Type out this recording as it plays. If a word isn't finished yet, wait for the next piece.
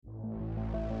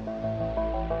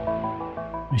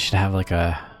We should have like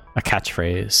a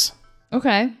catchphrase.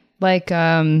 Okay. Like,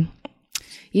 eat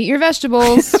your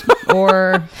vegetables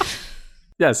or...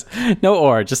 Yes. No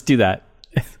or. Just do that.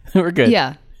 We're good.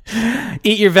 Yeah.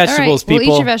 Eat your vegetables, people.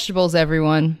 Well, eat your vegetables,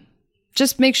 everyone.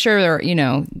 Just make sure they're,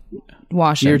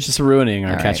 wash them. You're just ruining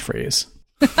our catchphrase.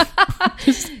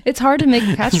 It's hard to make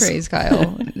a catchphrase,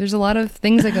 Kyle. There's a lot of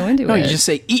things that go into it. No, you just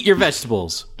say, eat your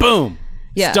vegetables. Boom.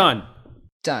 Yeah. It's done.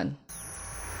 Done.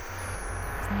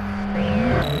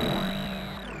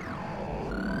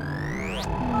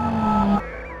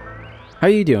 How are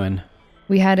you doing?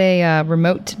 We had a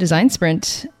remote design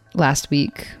sprint last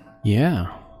week. Yeah.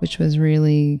 Which was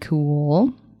really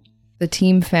cool. The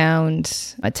team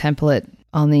found a template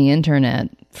on the internet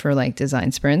for like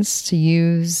design sprints to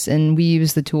use, and we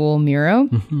used the tool Miro.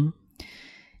 Mm-hmm.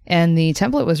 And the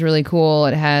template was really cool.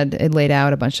 It laid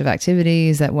out a bunch of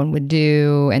activities that one would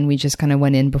do, and we just kind of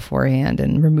went in beforehand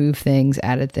and removed things,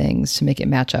 added things to make it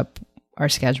match up our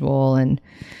schedule. And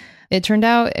it turned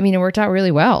out, it worked out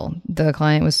really well. The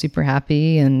client was super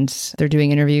happy, and they're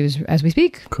doing interviews as we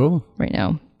speak. Cool. Right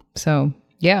now. So,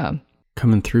 yeah.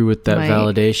 Coming through with that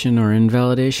validation or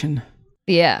invalidation?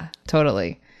 Yeah,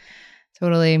 totally.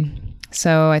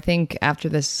 So I think after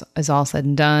this is all said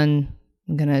and done,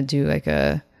 I'm going to do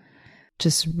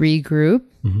just regroup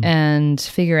and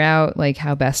figure out like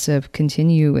how best to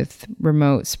continue with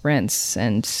remote sprints.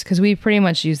 And because we pretty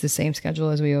much use the same schedule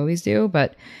as we always do,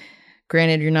 but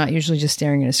granted, you're not usually just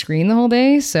staring at a screen the whole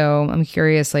day. So I'm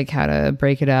curious like how to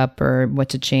break it up or what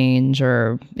to change,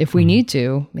 or if we need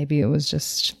to. Maybe it was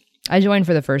just, I joined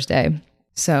for the first day.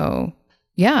 So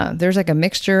yeah, there's like a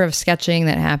mixture of sketching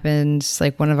that happens.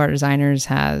 Like one of our designers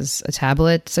has a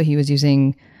tablet, so he was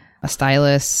using a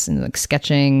stylus and like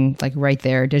sketching like right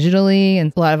there digitally.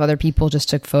 And a lot of other people just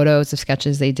took photos of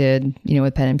sketches they did,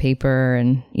 with pen and paper.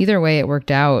 And either way, it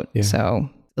worked out. Yeah. So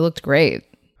it looked great.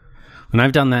 When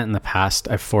I've done that in the past,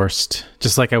 I've forced,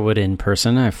 just like I would in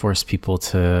person, I forced people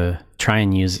to try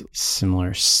and use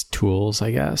similar tools,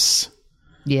 I guess.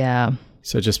 Yeah.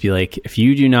 So just be like, if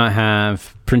you do not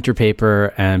have printer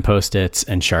paper and Post-its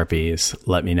and Sharpies,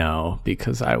 let me know,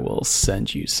 because I will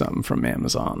send you some from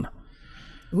Amazon.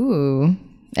 Ooh.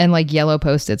 And like yellow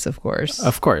Post-its, of course.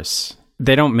 Of course.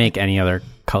 They don't make any other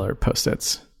color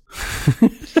Post-its.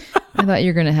 I thought you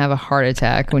were going to have a heart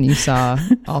attack when you saw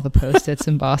all the Post-its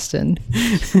in Boston.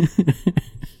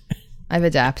 I've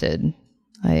adapted.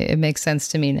 It makes sense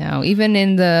to me now. Even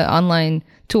in the online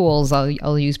tools,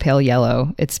 I'll use pale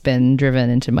yellow. It's been driven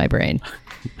into my brain.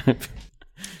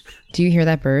 Do you hear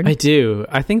that bird? I do.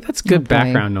 I think that's good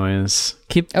background noise.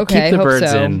 Keep the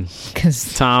birds in.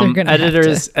 Because Tom,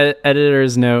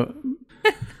 editor's note.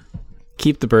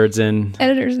 Keep the birds in.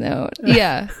 Editor's note.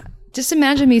 Yeah. Just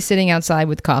imagine me sitting outside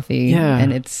with coffee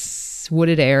and it's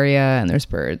wooded area and there's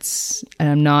birds and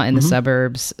I'm not in the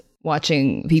suburbs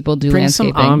watching people do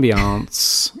landscaping.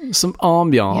 Some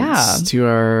ambiance to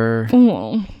our...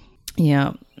 Oh.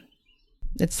 Yeah.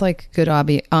 It's like good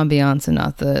ambiance and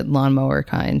not the lawnmower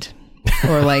kind.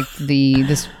 Or like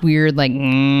this weird like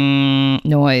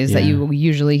noise that you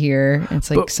usually hear. It's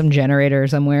like some generator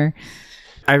somewhere.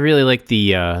 I really like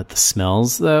the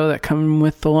smells though that come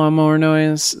with the lawnmower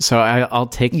noise. So I'll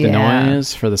take the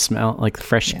noise for the smell, like the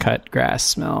fresh cut grass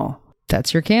smell.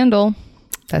 That's your candle.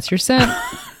 That's your scent.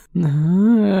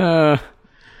 I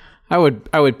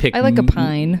would pick. I like a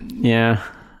pine. Yeah,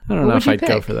 I don't know if I'd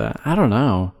go for that. I don't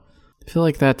know. I feel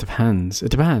like that depends. It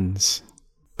depends.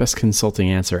 Best consulting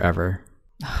answer ever.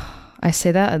 I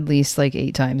say that at least like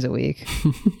 8 times a week.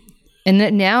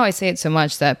 And now I say it so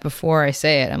much that before I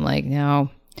say it, I'm like, no,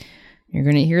 you're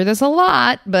going to hear this a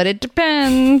lot, but it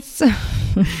depends.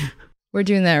 We're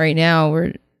doing that right now.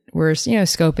 We're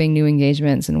scoping new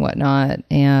engagements and whatnot.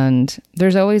 And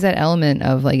there's always that element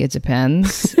of like, it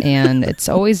depends. And it's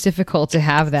always difficult to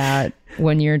have that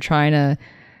when you're trying to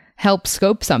help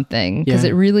scope something, because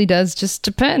it really does just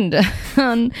depend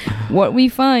on what we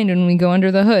find when we go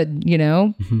under the hood,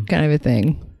 kind of a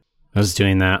thing. I was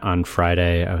doing that on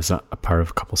Friday. I was a part of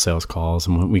a couple sales calls,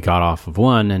 and we got off of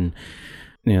one, and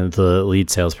the lead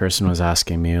salesperson was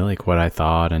asking me like what I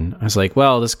thought, and I was like,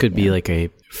 well, this could be like a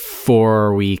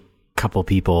 4-week couple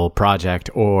people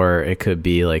project, or it could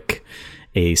be like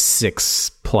a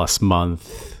 6+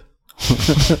 month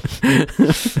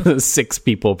 6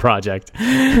 people project.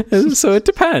 So it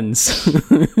depends.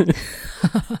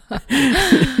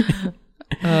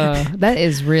 That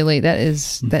is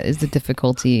the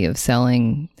difficulty of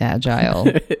selling the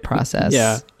agile process.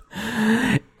 Yeah.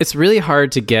 It's really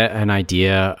hard to get an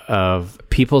idea of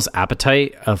people's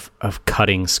appetite of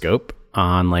cutting scope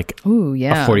on like a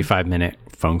 45-minute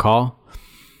phone call.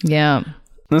 Yeah.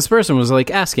 And this person was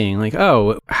like asking, like,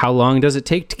 oh, how long does it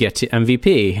take to get to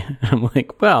MVP? I'm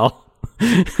like, well,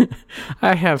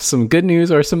 I have some good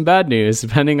news or some bad news,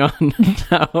 depending on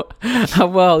how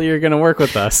well you're going to work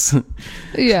with us.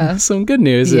 Yeah. Some good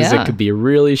news is it could be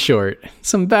really short.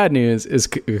 Some bad news is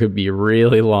it could be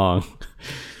really long.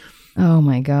 Oh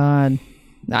my God.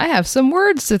 I have some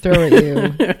words to throw at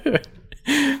you.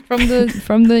 From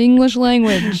the English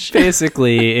language.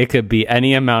 Basically, it could be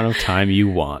any amount of time you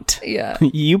want. Yeah.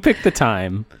 You pick the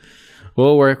time.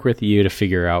 We'll work with you to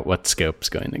figure out what scope's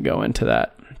going to go into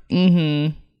that.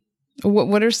 Mm-hmm.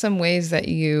 What are some ways that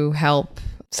you help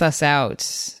suss out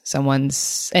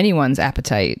anyone's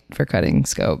appetite for cutting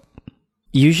scope?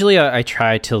 Usually I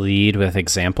try to lead with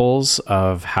examples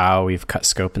of how we've cut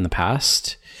scope in the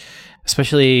past,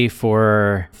 especially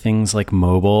for things like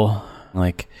mobile.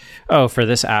 Like, oh, for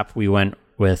this app, we went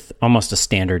with almost a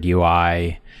standard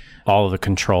UI. All of the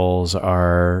controls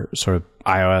are sort of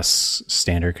iOS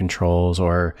standard controls,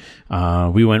 or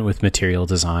we went with Material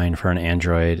Design for an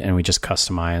Android and we just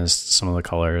customized some of the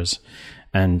colors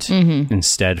and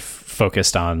instead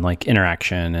focused on like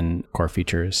interaction and core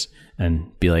features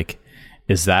and be like,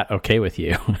 is that okay with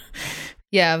you?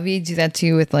 Yeah, we do that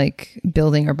too with like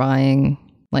building or buying.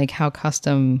 Like, how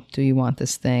custom do you want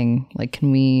this thing? Like,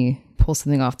 can we pull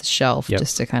something off the shelf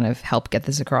just to kind of help get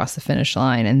this across the finish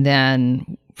line, and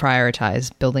then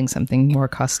prioritize building something more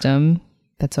custom?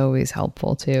 That's always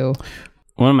helpful too.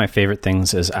 One of my favorite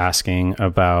things is asking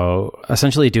about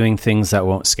essentially doing things that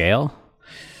won't scale.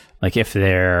 Like if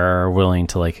they're willing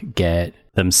to like get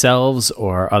themselves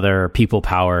or other people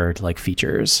powered like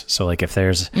features. So like if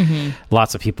there's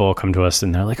lots of people come to us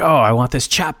and they're like, oh, I want this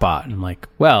chatbot. And I'm like,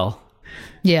 well,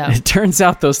 yeah, it turns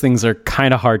out those things are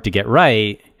kind of hard to get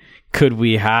right. Could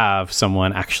we have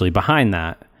someone actually behind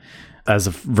that as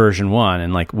a version 1?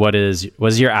 And like, what is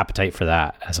your appetite for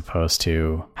that, as opposed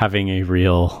to having a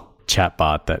real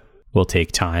chatbot that will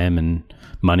take time and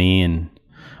money and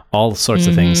all sorts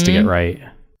of things to get right?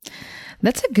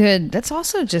 That's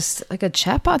also just like a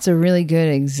chatbot's a really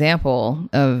good example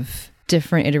of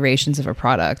different iterations of a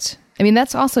product. I mean,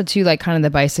 that's also too like kind of the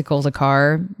bicycle to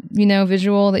car,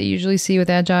 visual that you usually see with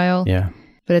Agile. Yeah.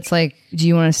 But it's like, do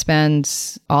you want to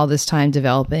spend all this time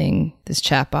developing this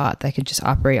chatbot that could just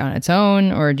operate on its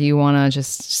own? Or do you want to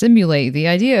just simulate the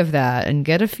idea of that and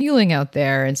get a feeling out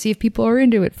there and see if people are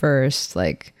into it first?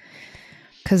 Like,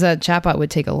 because that chatbot would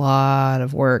take a lot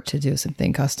of work to do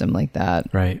something custom like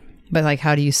that. Right. But like,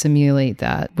 how do you simulate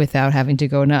that without having to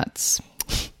go nuts?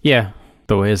 Yeah.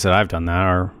 The ways that I've done that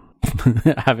are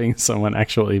having someone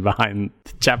actually behind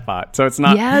the chatbot. So it's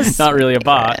not really a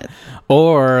bot.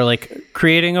 Or like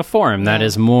creating a form that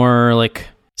is more like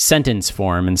sentence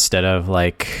form instead of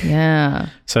like... Yeah.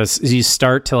 So you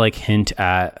start to like hint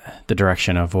at the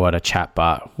direction of what a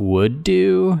chatbot would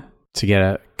do to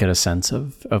get a sense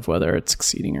of whether it's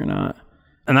succeeding or not.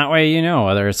 And that way you know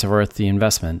whether it's worth the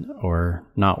investment or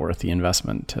not worth the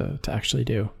investment to actually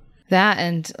do. That,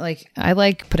 and like, I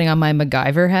like putting on my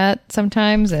MacGyver hat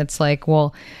sometimes. It's like,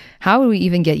 well, how do we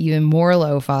even get even more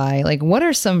lo-fi? Like, what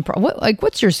are some,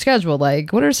 what's your schedule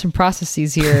like? What are some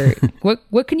processes here?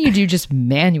 What can you do just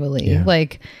manually? Yeah.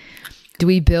 Like, do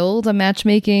we build a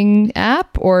matchmaking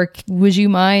app, or would you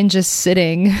mind just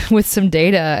sitting with some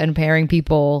data and pairing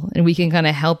people and we can kind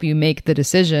of help you make the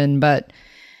decision? But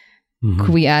could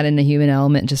we add in a human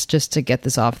element just to get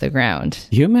this off the ground?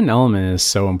 Human element is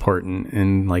so important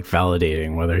in like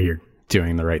validating whether you're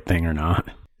doing the right thing or not.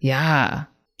 Yeah.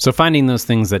 So finding those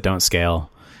things that don't scale,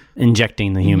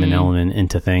 injecting the human element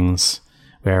into things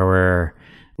where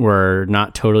we're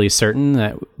not totally certain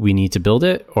that we need to build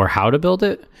it or how to build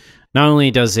it. Not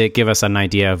only does it give us an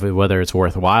idea of whether it's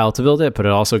worthwhile to build it, but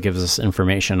it also gives us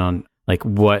information on like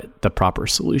what the proper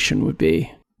solution would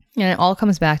be. And it all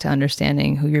comes back to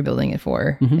understanding who you're building it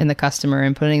for and the customer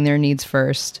and putting their needs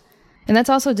first. And that's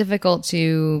also difficult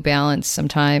to balance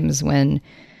sometimes when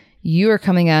you are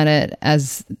coming at it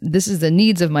as this is the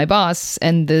needs of my boss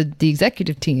and the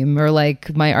executive team, or like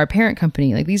our parent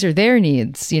company, like these are their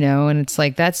needs, and it's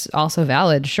like, that's also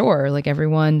valid. Sure. Like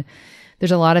everyone,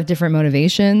 there's a lot of different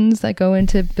motivations that go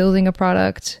into building a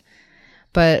product.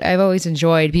 But I've always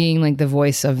enjoyed being like the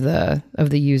voice of the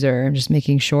user and just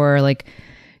making sure like,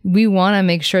 we want to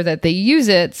make sure that they use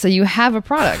it so you have a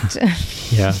product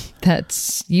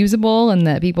that's usable and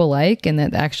that people like and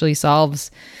that actually solves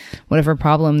whatever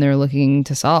problem they're looking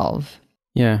to solve.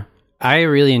 Yeah. I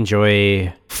really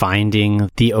enjoy finding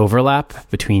the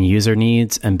overlap between user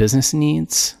needs and business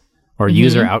needs, or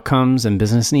user outcomes and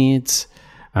business needs.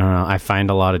 I don't know. I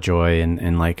find a lot of joy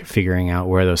in like figuring out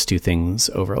where those two things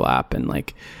overlap and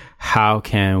like how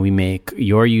can we make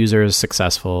your users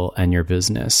successful and your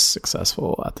business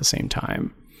successful at the same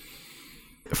time?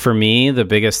 For me, the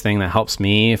biggest thing that helps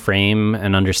me frame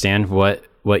and understand what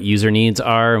user needs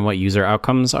are and what user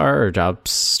outcomes are job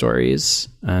stories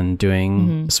and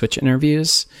doing switch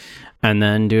interviews and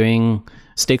then doing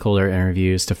stakeholder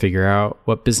interviews to figure out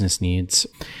what business needs.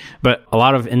 But a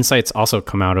lot of insights also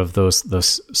come out of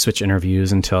those switch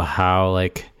interviews into how,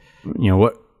 like,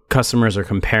 what customers are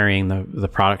comparing the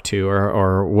product to,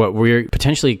 or what we're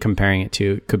potentially comparing it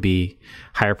to. It could be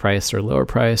higher priced or lower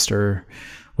priced or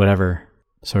whatever.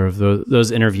 Sort of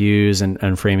those interviews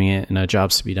and framing it in a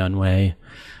jobs to be done way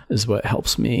is what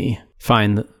helps me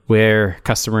find where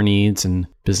customer needs and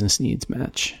business needs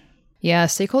match. Yeah,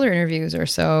 stakeholder interviews are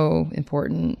so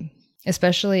important,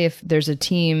 especially if there's a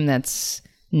team that's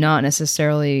not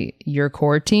necessarily your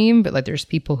core team, but like there's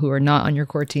people who are not on your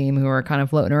core team who are kind of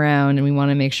floating around, and we want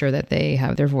to make sure that they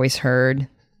have their voice heard.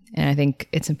 And I think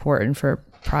it's important for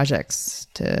projects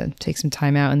to take some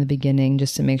time out in the beginning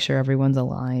just to make sure everyone's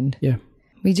aligned. Yeah.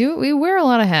 We wear a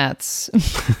lot of hats.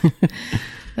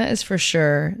 That is for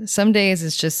sure. Some days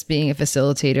it's just being a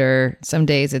facilitator. Some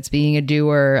days it's being a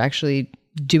doer, actually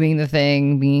doing the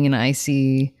thing, being an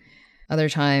IC. Other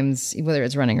times, whether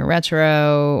it's running a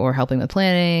retro or helping with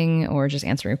planning or just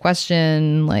answering a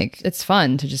question, like, it's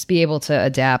fun to just be able to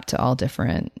adapt to all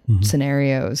different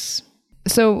scenarios.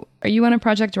 So are you on a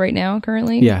project right now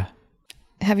currently? Yeah.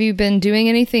 Have you been doing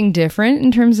anything different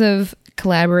in terms of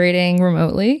collaborating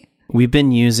remotely? We've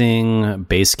been using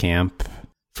Basecamp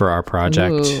for our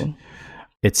project. Ooh.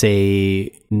 It's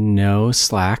a no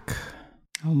Slack.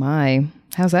 Oh my.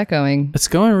 How's that going? It's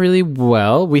going really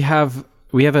well. We have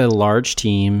a large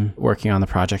team working on the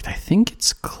project. I think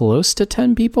it's close to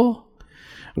 10 people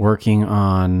working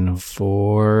on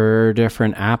 4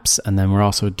 different apps. And then we're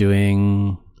also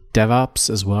doing DevOps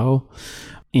as well.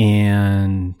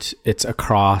 And it's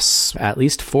across at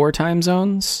least 4 time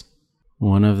zones.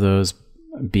 One of those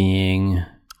being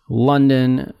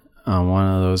London, one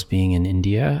of those being in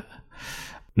India.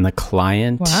 And the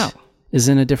client is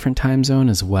in a different time zone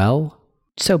as well.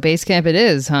 So Basecamp it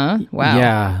is, huh? Wow.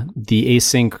 Yeah, the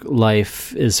async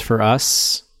life is for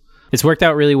us. It's worked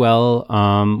out really well.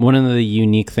 One of the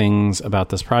unique things about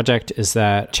this project is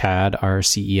that Chad, our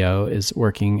CEO, is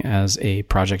working as a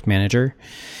project manager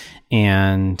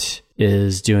and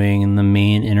is doing the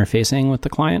main interfacing with the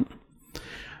client,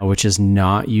 which is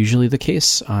not usually the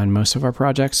case on most of our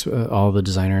projects. All the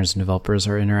designers and developers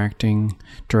are interacting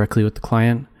directly with the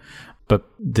client. But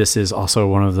this is also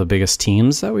one of the biggest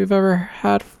teams that we've ever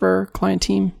had for client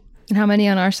team. And how many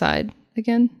on our side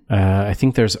again? I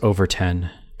think there's over 10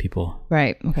 people.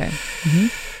 Right. Okay. Mm-hmm.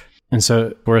 And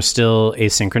so we're still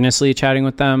asynchronously chatting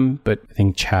with them, but I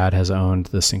think Chad has owned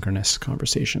the synchronous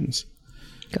conversations.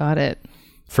 Got it.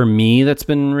 For me, that's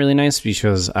been really nice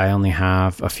because I only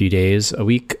have a few days a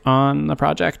week on the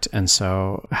project. And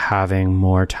so having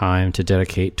more time to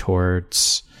dedicate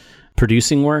towards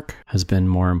producing work has been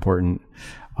more important.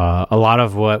 A lot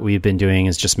of what we've been doing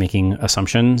is just making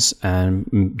assumptions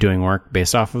and doing work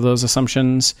based off of those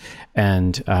assumptions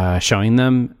and showing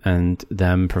them and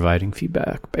them providing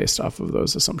feedback based off of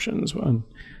those assumptions.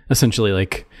 Essentially,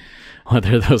 like,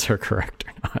 whether those are correct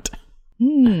or not.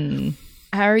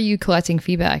 How are you collecting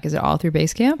feedback? Is it all through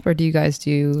Basecamp, or do you guys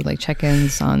do like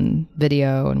check-ins on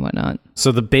video and whatnot?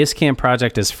 So the Basecamp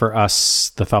project is for us,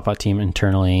 the Thoughtbot team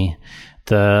internally.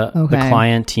 The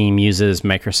client team uses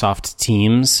Microsoft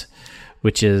Teams,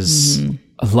 which is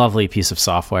a lovely piece of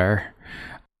software.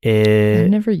 I've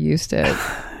never used it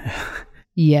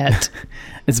yet.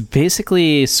 It's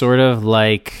basically sort of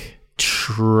like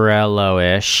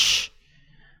Trello-ish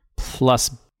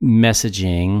plus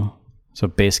messaging. So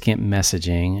Basecamp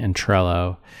messaging and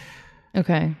Trello.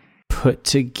 Okay. Put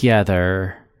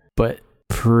together, but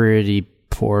pretty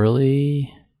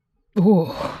poorly.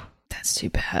 Ooh, that's too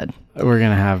bad. We're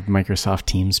going to have Microsoft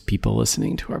Teams people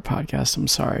listening to our podcast. I'm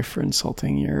sorry for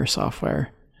insulting your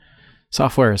software.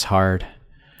 Software is hard.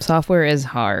 Software is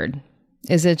hard.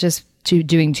 Is it just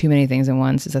doing too many things at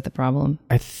once? Is that the problem?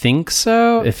 I think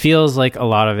so. It feels like a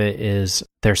lot of it is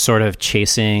they're sort of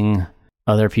chasing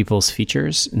other people's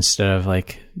features instead of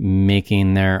like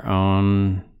making their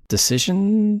own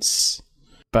decisions.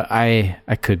 But I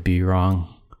could be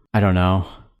wrong. I don't know.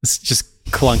 It's just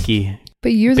clunky.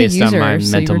 But you're the user,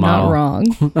 so you're not wrong.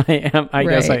 I am. I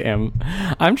guess I am.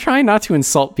 I'm trying not to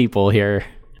insult people here.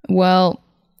 Well,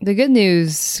 the good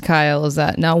news, Kyle, is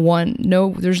that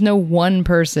there's no one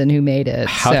person who made it.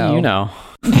 How do you know?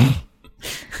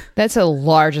 That's a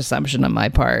large assumption on my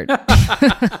part.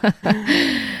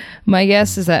 My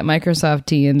guess is that Microsoft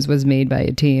Teams was made by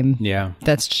a team. Yeah.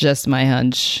 That's just my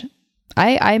hunch.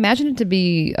 I imagine it to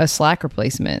be a Slack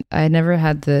replacement. I had never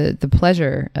had the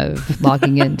pleasure of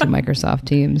logging into Microsoft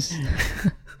Teams.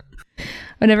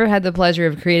 I never had the pleasure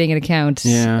of creating an account,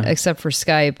 except for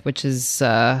Skype, which is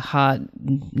a hot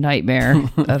nightmare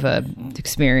of a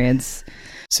experience.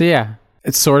 So yeah,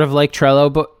 it's sort of like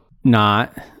Trello, but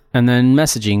not. And then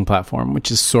messaging platform,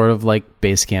 which is sort of like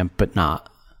Basecamp, but not.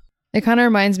 It kind of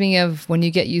reminds me of when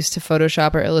you get used to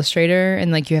Photoshop or Illustrator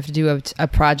and like you have to do a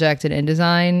project in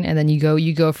InDesign and then you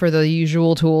go for the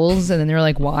usual tools and then they're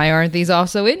like, why aren't these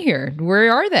also in here?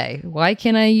 Where are they? Why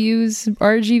can't I use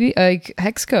RGB, like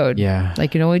hex code? Yeah.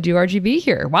 Like you can only do RGB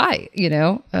here. Why?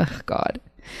 Oh God.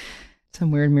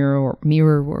 Some weird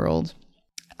mirror world.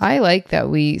 I like that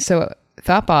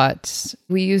Thoughtbot,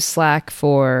 we use Slack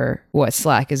for what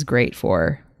Slack is great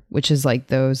for, which is like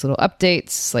those little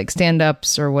updates, like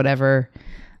stand-ups or whatever,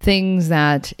 things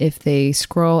that if they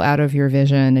scroll out of your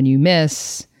vision and you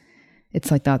miss,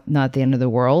 it's like not the end of the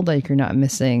world. Like you're not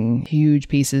missing huge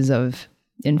pieces of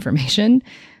information.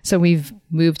 So we've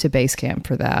moved to Basecamp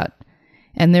for that.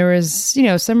 And there was,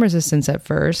 some resistance at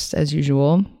first, as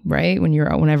usual, right?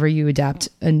 Whenever you adapt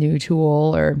a new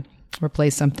tool or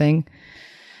replace something.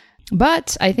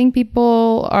 But I think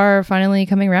people are finally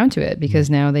coming around to it because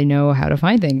now they know how to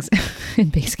find things in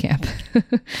Basecamp.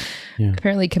 Yeah.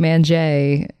 Apparently Command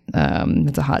J,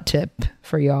 that's a hot tip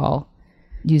for y'all.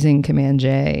 Using Command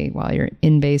J while you're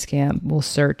in Basecamp will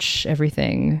search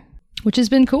everything, which has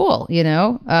been cool,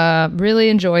 really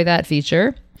enjoy that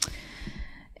feature.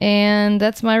 And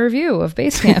that's my review of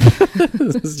Basecamp.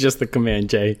 This is just the Command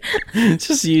J.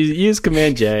 Just use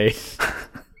Command J.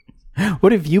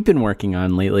 What have you been working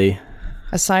on lately?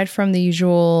 Aside from the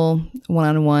usual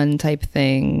one-on-one type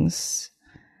things,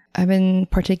 I've been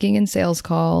partaking in sales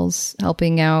calls,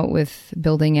 helping out with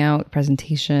building out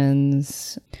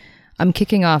presentations. I'm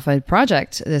kicking off a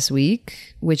project this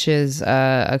week, which is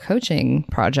a coaching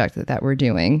project that we're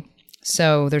doing.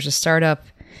 So there's a startup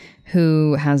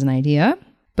who has an idea,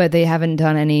 but they haven't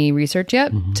done any research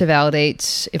yet to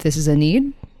validate if this is a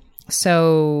need.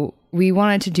 So we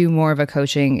wanted to do more of a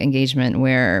coaching engagement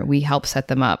where we help set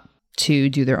them up to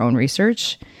do their own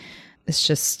research. It's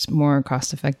just more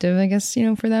cost effective, I guess,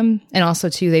 for them. And also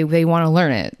too, they want to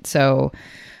learn it. So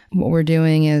what we're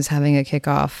doing is having a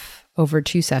kickoff over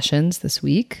 2 sessions this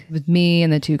week with me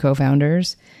and the 2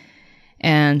 co-founders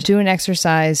and do an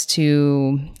exercise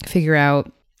to figure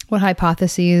out what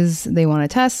hypotheses they want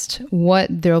to test, what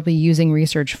they'll be using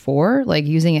research for, like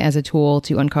using it as a tool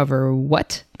to uncover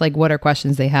what are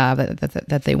questions they have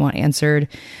that they want answered,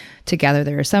 to gather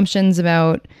their assumptions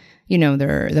about,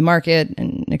 the market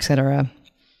and et cetera.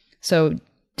 So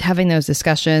having those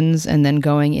discussions and then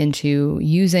going into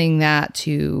using that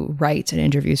to write an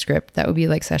interview script, that would be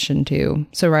like session 2.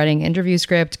 So writing interview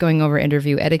script, going over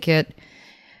interview etiquette,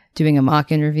 doing a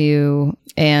mock interview,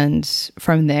 and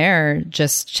from there,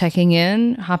 just checking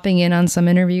in, hopping in on some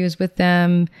interviews with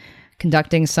them,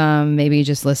 conducting some, maybe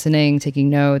just listening, taking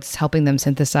notes, helping them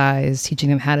synthesize, teaching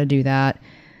them how to do that.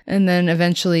 And then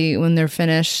eventually when they're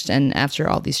finished and after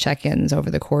all these check-ins over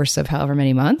the course of however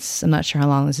many months, I'm not sure how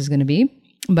long this is going to be,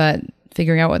 but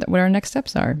figuring out what our next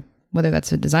steps are, whether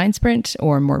that's a design sprint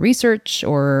or more research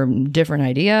or different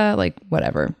idea, like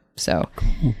whatever. So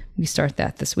cool. We start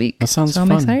that this week. That sounds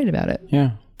fun. I'm excited about it.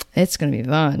 Yeah. It's going to be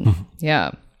fun.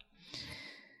 Yeah.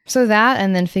 So that,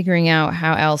 and then figuring out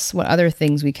what other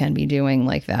things we can be doing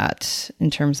like that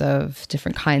in terms of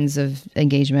different kinds of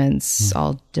engagements,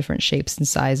 all different shapes and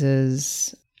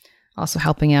sizes. Also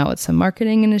helping out with some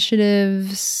marketing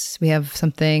initiatives. We have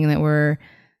something that we're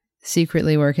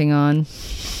secretly working on.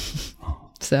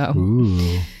 So,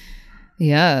 ooh.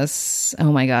 Yes.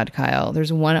 Oh my God, Kyle.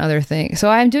 There's one other thing. So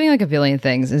I'm doing like a billion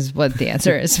things is what the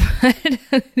answer is.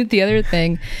 But the other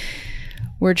thing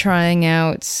we're trying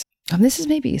out, this is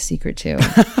maybe a secret too.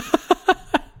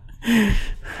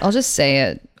 I'll just say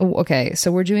it. Oh, okay.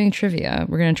 So we're doing trivia.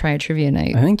 We're going to try a trivia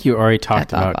night. I think you already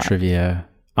talked about trivia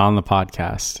on the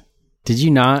podcast. Did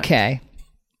you not? Okay.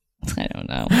 I don't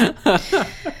know.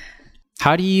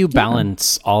 How do you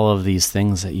balance all of these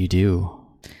things that you do?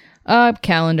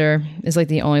 Calendar is like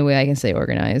the only way I can stay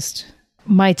organized.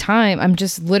 My time, I'm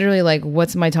just literally like,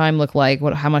 what's my time look like?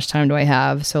 How much time do I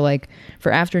have? So like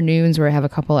for afternoons where I have a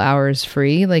couple hours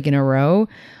free, like in a row,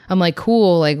 I'm like,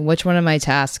 cool. Like which one of my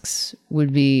tasks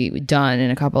would be done in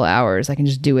a couple hours? I can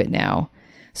just do it now.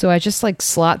 So I just like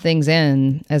slot things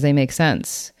in as they make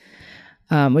sense,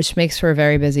 which makes for a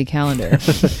very busy calendar,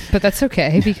 but that's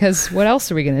okay because what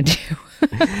else are we going to do?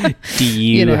 Do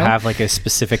you have like a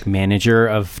specific manager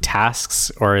of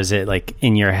tasks, or is it like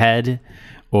in your head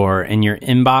or in your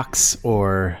inbox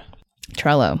or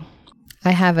Trello?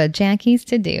 I have a Jackie's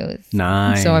to-dos.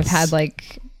 Nice. So I've had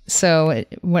so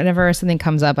whenever something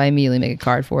comes up, I immediately make a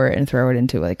card for it and throw it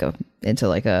into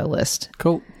a list.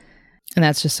 Cool. And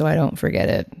that's just so I don't forget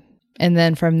it. And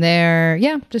then from there,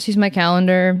 just use my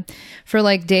calendar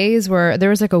for days where there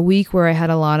was a week where I had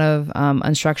a lot of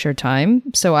unstructured time.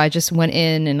 So I just went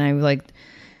in and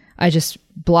I just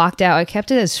blocked out. I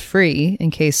kept it as free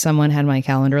in case someone had my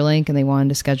calendar link and they wanted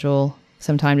to schedule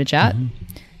some time to chat.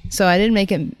 So I didn't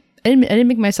make it. I didn't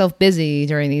make myself busy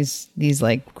during these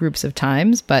groups of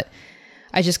times, but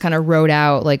I just kind of wrote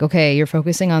out okay, you're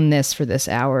focusing on this for this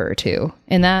hour or two.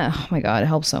 And that, oh my God, it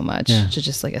helps so much to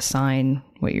just assign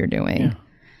what you're doing. Yeah.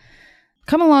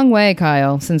 Come a long way,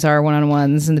 Kyle, since our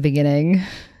one-on-ones in the beginning.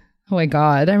 Oh my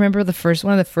God. I remember one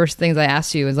of the first things I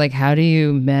asked you was how do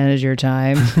you manage your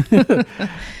time?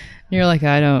 You're like,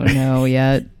 I don't know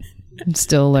yet. I'm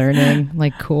still learning.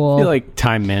 Cool. I feel like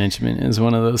time management is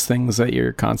one of those things that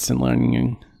you're constantly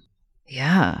learning.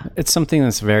 Yeah. It's something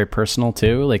that's very personal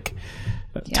too,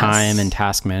 time and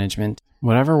task management.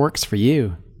 Whatever works for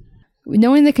you.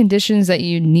 Knowing the conditions that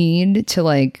you need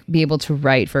to be able to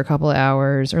write for a couple of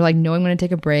hours, or knowing when to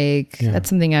take a break. Yeah. That's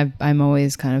something I'm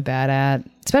always kind of bad at,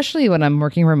 especially when I'm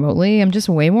working remotely. I'm just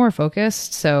way more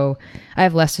focused, so I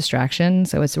have less distraction.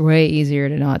 So it's way easier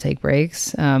to not take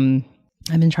breaks.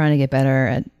 I've been trying to get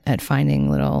better at finding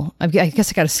little. I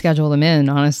guess I got to schedule them in,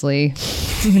 honestly,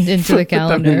 into the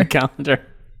calendar. Put them in the calendar.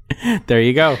 There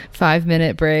you go.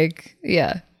 5-minute break.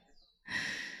 Yeah.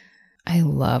 I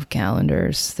love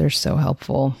calendars. They're so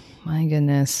helpful. My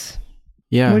goodness.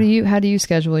 Yeah. How do you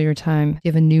schedule your time? Do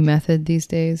you have a new method these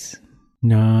days?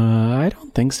 No, I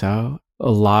don't think so. A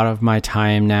lot of my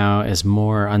time now is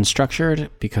more unstructured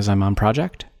because I'm on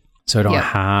project. So I don't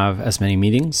have as many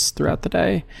meetings throughout the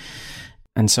day.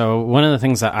 And so one of the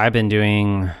things that I've been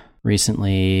doing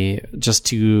recently, just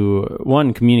to,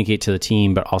 one, communicate to the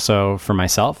team, but also for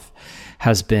myself,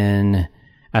 has been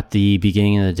at the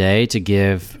beginning of the day to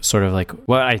give sort of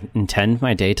what I intend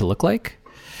my day to look like.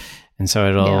 And so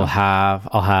I'll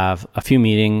have a few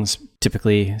meetings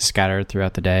typically scattered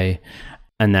throughout the day.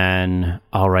 And then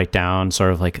I'll write down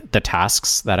sort of the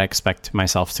tasks that I expect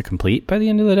myself to complete by the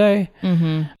end of the day.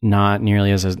 Mm-hmm. Not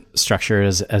nearly as structured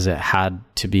as it had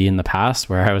to be in the past,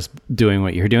 where I was doing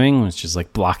what you're doing, which is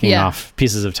blocking off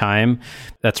pieces of time.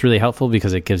 That's really helpful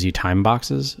because it gives you time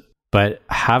boxes. But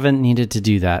haven't needed to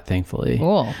do that, thankfully.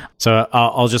 Cool. So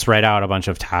I'll just write out a bunch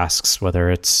of tasks, whether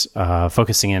it's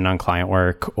focusing in on client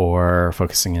work or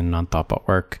focusing in on ThoughtBot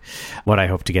work, what I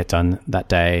hope to get done that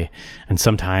day. And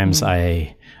sometimes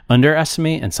I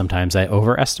underestimate and sometimes I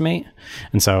overestimate.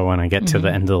 And so when I get to the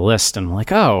end of the list, I'm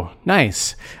like, oh,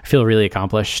 nice. I feel really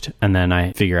accomplished. And then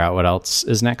I figure out what else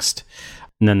is next.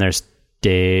 And then there's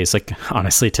days,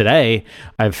 honestly today,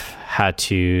 I've had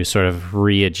to sort of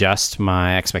readjust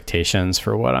my expectations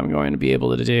for what I'm going to be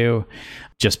able to do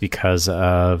just because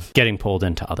of getting pulled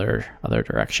into other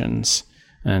directions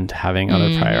and having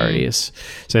other priorities.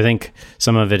 So I think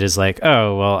some of it is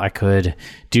oh, well, I could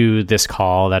do this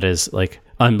call that is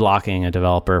unblocking a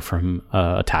developer from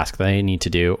a task that they need to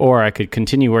do, or I could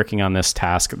continue working on this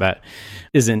task that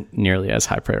isn't nearly as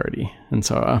high priority. And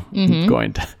so I'm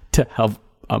going to help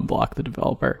unblock the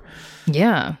developer.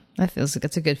 Yeah, that's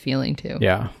a good feeling too.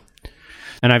 Yeah.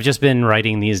 And I've just been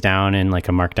writing these down in a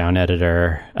markdown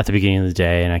editor at the beginning of the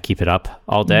day, and I keep it up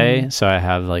all day. So I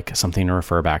have something to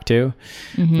refer back to.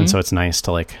 And so it's nice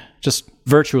to just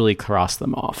virtually cross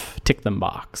them off, tick them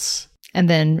box. And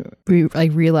then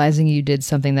realizing you did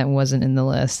something that wasn't in the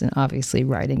list and obviously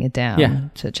writing it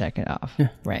down to check it off. Yeah.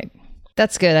 Right.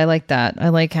 That's good. I like that. I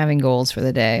like having goals for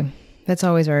the day. That's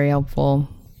always very helpful.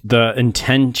 The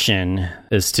intention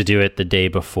is to do it the day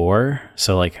before.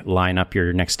 So line up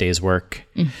your next day's work.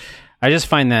 I just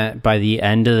find that by the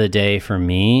end of the day for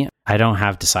me, I don't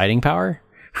have deciding power.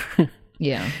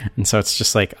 Yeah. And so it's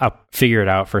just I'll figure it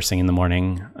out first thing in the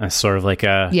morning. Sort of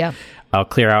I'll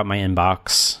clear out my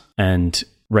inbox and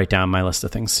write down my list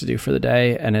of things to do for the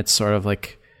day. And it's sort of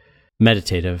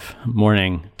meditative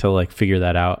morning to figure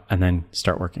that out and then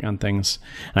start working on things.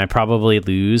 And I probably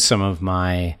lose some of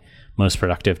my most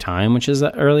productive time, which is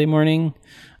that early morning,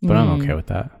 but I'm okay with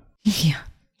that. Yeah.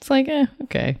 It's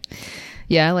okay.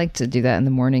 Yeah, I like to do that in the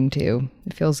morning too.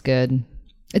 It feels good.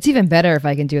 It's even better if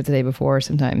I can do it the day before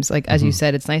sometimes. As you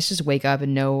said, it's nice to just wake up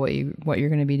and know what you're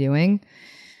going to be doing.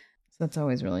 So that's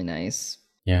always really nice.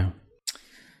 Yeah.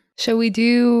 Shall we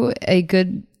do a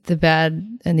good, the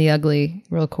bad, and the ugly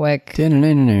real quick? The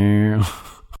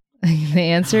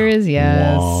answer is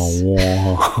yes.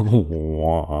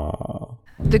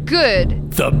 The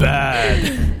good, the bad,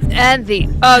 and the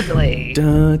ugly.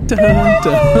 Dun, dun,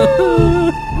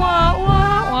 dun. Wah,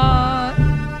 wah, wah.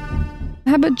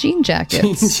 How about jean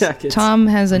jackets? Jean jackets. Tom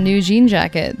has a new jean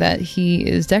jacket that he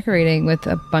is decorating with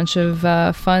a bunch of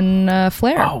fun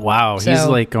flair. Oh, wow. So- He's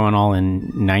like going all in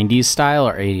 90s style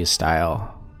or 80s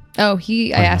style? Oh,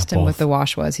 I asked him both. what the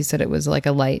wash was. He said it was like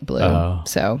a light blue. Oh.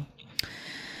 So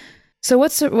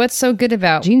what's so good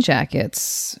about jean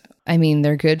jackets? I mean,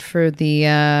 they're good for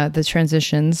the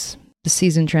transitions, the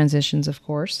season transitions, of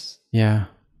course. Yeah.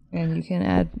 And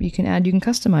you can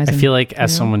customize them. I feel like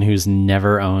as someone who's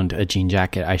never owned a jean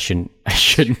jacket, I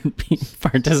shouldn't be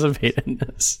participating in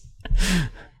this.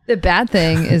 The bad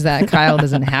thing is that Kyle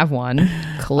doesn't have one.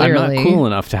 Clearly, I'm not cool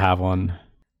enough to have one.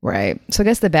 Right. So I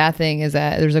guess the bad thing is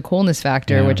that there's a coolness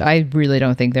factor, Yeah. which I really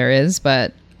don't think there is,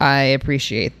 but I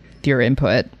appreciate your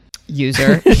input,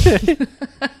 user.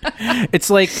 It's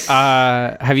like,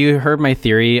 have you heard my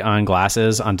theory on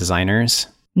glasses on designers?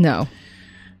 No.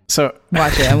 So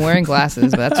Watch it. I'm wearing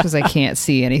glasses, but that's because I can't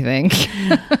see anything.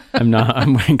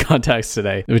 I'm wearing contacts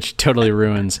today, which totally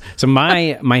ruins. So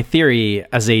my theory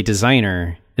as a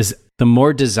designer is the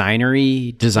more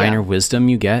designer wisdom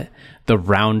you get, the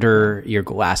rounder your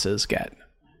glasses get.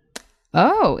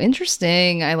 Oh,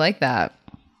 interesting. I like that.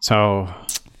 So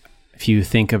if you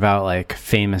think about like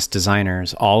famous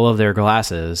designers, all of their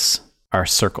glasses are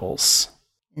circles.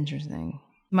 Interesting.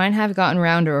 Mine have gotten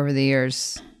rounder over the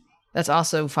years. That's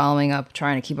also following up,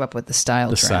 trying to keep up with the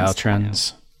style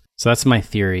trends. So that's my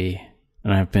theory.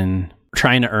 And I've been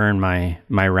trying to earn my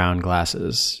round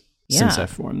glasses since I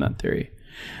formed that theory.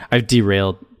 I've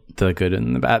derailed the good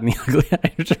and the bad and the ugly.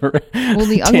 Well,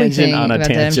 the ugly thing about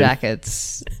denim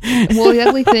jackets. Well, the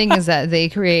ugly thing is that they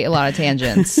create a lot of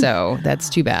tangents, so that's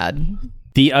too bad.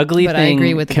 The ugly But thing I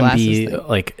agree with the can be glasses thing.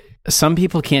 like some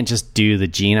people can't just do the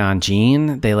jean on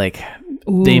jean.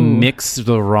 They mix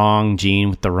the wrong jean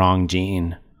with the wrong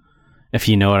jean. If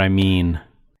you know what I mean.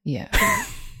 Yeah.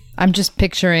 I'm just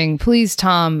picturing, please,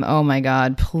 Tom, oh my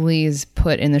God, please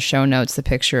put in the show notes the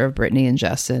picture of Brittany and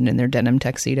Justin in their denim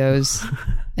tuxedos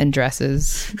and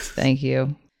dresses. Thank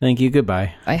you. Thank you.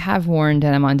 Goodbye. I have worn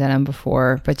denim on denim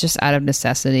before, but just out of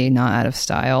necessity, not out of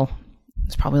style.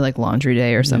 It's probably like laundry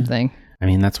day or something. I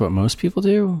mean, that's what most people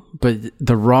do. But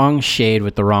the wrong shade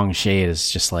with the wrong shade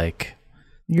is just like...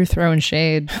 You're throwing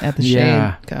shade at the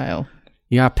Yeah. shade, Kyle.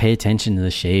 You gotta pay attention to the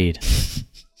shade.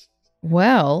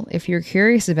 Well, if you're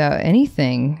curious about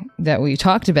anything that we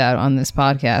talked about on this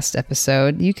podcast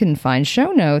episode, you can find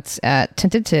show notes at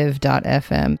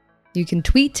tentative.fm. You can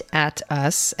tweet at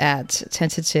us at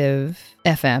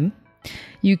tentative.fm.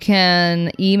 You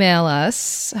can email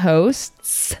us,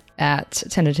 hosts, at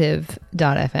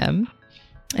tentative.fm,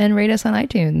 and rate us on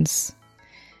iTunes.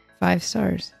 5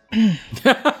 stars.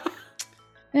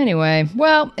 Anyway,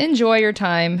 well, enjoy your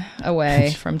time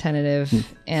away from Tentative,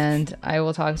 and I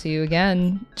will talk to you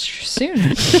again soon.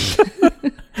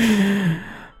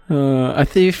 I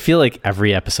feel like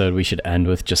every episode we should end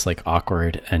with just like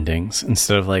awkward endings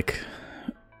instead of like...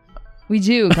 We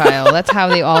do, Kyle. That's how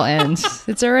they all end.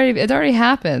 It already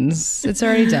happens. It's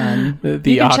already done. The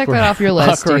you can check awkward- that off your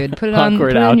list, awkward- dude. Put it on, awkward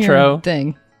put it on your outro.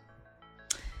 thing.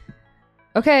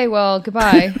 Okay, well,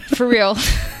 goodbye. For real.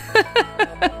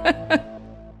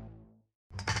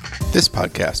 This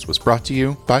podcast was brought to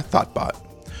you by Thoughtbot.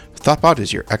 Thoughtbot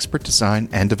is your expert design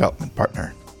and development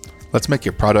partner. Let's make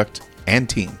your product and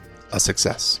team a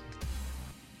success.